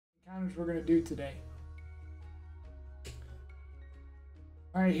challenge we're gonna do today.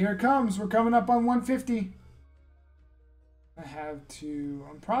 All right, here it comes. We're coming up on 150.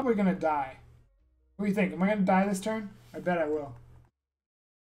 I'm probably gonna die. What do you think? Am I gonna die this turn? I bet I will.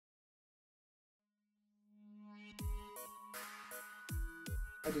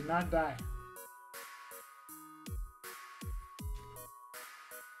 I did not die.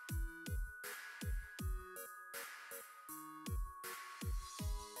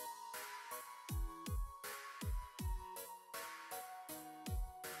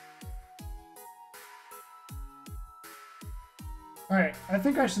 Alright, I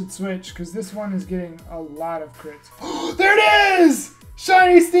think I should switch because this one is getting a lot of crits. There it is!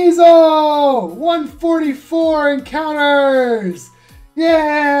 Shiny Sneasel! 144 encounters!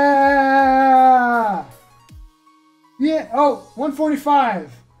 Yeah! Yeah! Oh,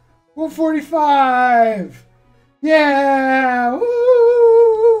 145! 145! Yeah!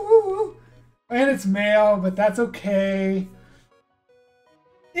 Woo! And it's male, but that's okay.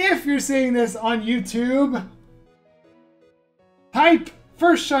 If you're seeing this on YouTube, hype!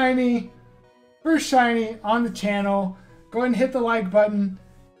 First shiny on the channel. Go ahead and hit the like button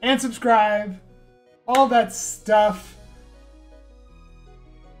and subscribe. All that stuff.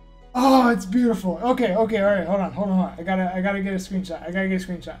 Oh, it's beautiful. Okay, all right, hold on. I gotta get a screenshot.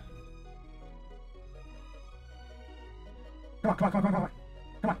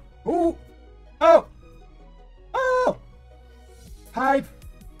 Come on. Ooh! Oh! Hype!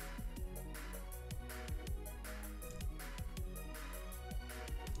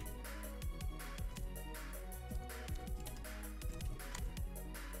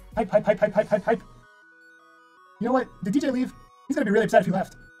 Hype. You know what? Did DJ leave? He's gonna be really upset if he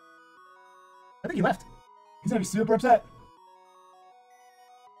left. I think he left. He's gonna be super upset.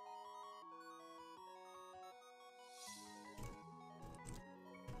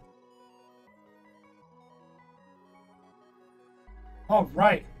 All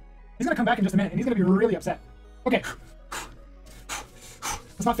right. He's gonna come back in just a minute, and he's gonna be really upset. Okay.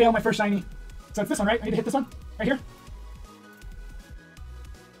 Let's not fail my first shiny. So it's this one, right? I need to hit this one right here.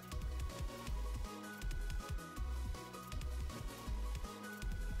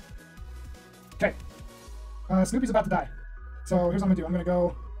 Okay. Snoopy's about to die. So here's what I'm gonna do. I'm gonna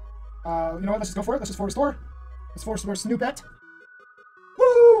go. You know what? Let's just go for it. Let's just forward store. Let's forward store Snoopette. Woo!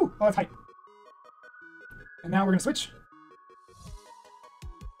 Oh, that's hype. And now we're gonna switch.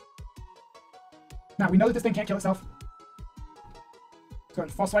 Now we know that this thing can't kill itself. Let's go ahead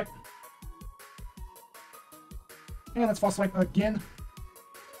and false swipe. And let's false swipe again.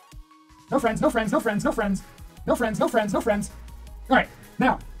 No friends. Alright,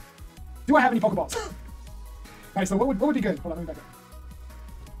 now, do I have any Pokeballs? Alright, so what would be good? Hold on, let me back up.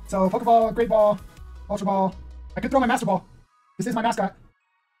 So, Pokeball, Great Ball, Ultra Ball. I could throw my Master Ball. This is my mascot.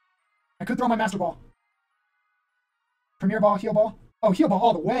 I could throw my Master Ball. Premier Ball, Heal Ball. Oh, Heal Ball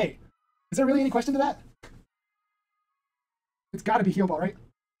all the way. Is there really any question to that? It's got to be Heal Ball, right?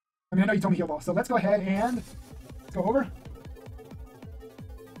 I mean, I know you told me Heal Ball, so let's go ahead and let's go over.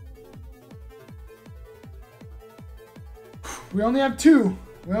 We only have two.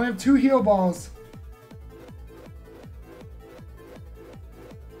 We only have two Heal Balls.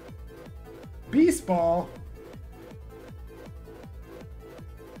 Beast Ball.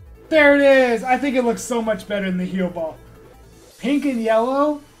 There it is. I think it looks so much better than the Heal Ball. Pink and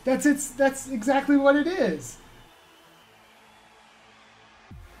yellow. That's exactly what it is.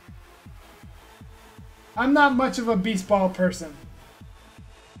 I'm not much of a Beast Ball person.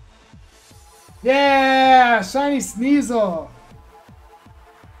 Yeah, shiny Sneasel.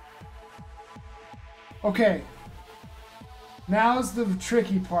 Okay. Now's the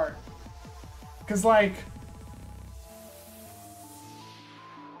tricky part. Cause like,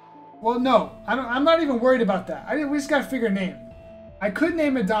 well, no, I'm not even worried about that. We just gotta figure a name. I could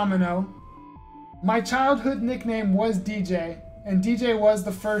name it Domino. My childhood nickname was DJ, and DJ was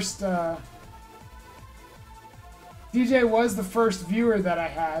the first. DJ was the first viewer that I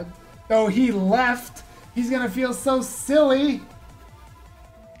had. Though he left, he's gonna feel so silly.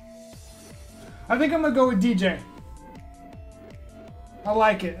 I think I'm gonna go with DJ. I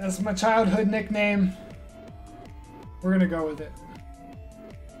like it. That's my childhood nickname. We're gonna go with it.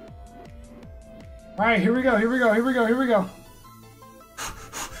 All right, here we go.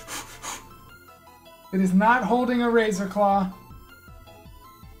 It is not holding a Razor Claw.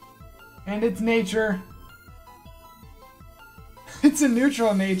 And it's nature. It's a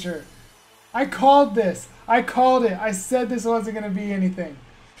neutral nature. I called this. I called it. I said this wasn't going to be anything.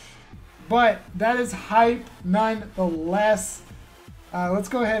 But that is hype nonetheless. Let's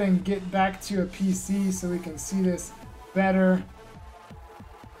go ahead and get back to a PC so we can see this better.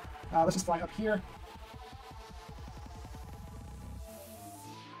 Let's just fly up here.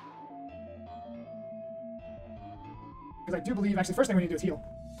 Because I do believe, actually, first thing we need to do is heal.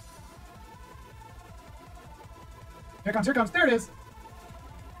 Here it comes, here it comes. There it is.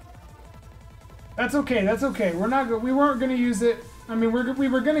 That's okay, that's okay. We weren't gonna use it. I mean, we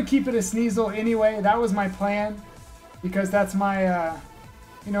were gonna keep it a Sneasel anyway. That was my plan, because that's my,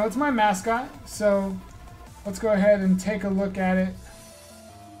 you know, it's my mascot. So let's go ahead and take a look at it.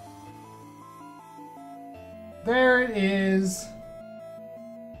 There it is.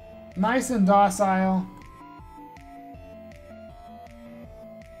 Nice and docile.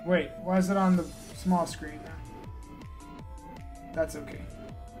 Wait, why is it on the small screen now? That's okay.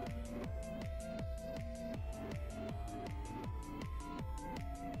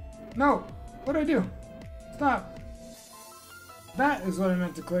 No! What did I do? Stop! That is what I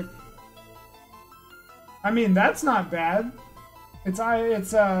meant to click. I mean, that's not bad. It's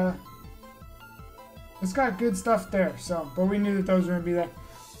got good stuff there, so, but we knew that those were gonna be there.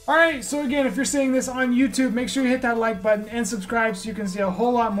 Alright, so again, if you're seeing this on YouTube, make sure you hit that like button and subscribe so you can see a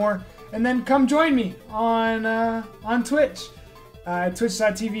whole lot more. And then come join me on Twitch.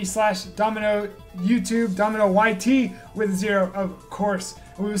 Twitch.tv/Domino YouTube, Domino YT with 0, of course.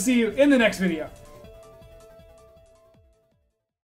 And we will see you in the next video.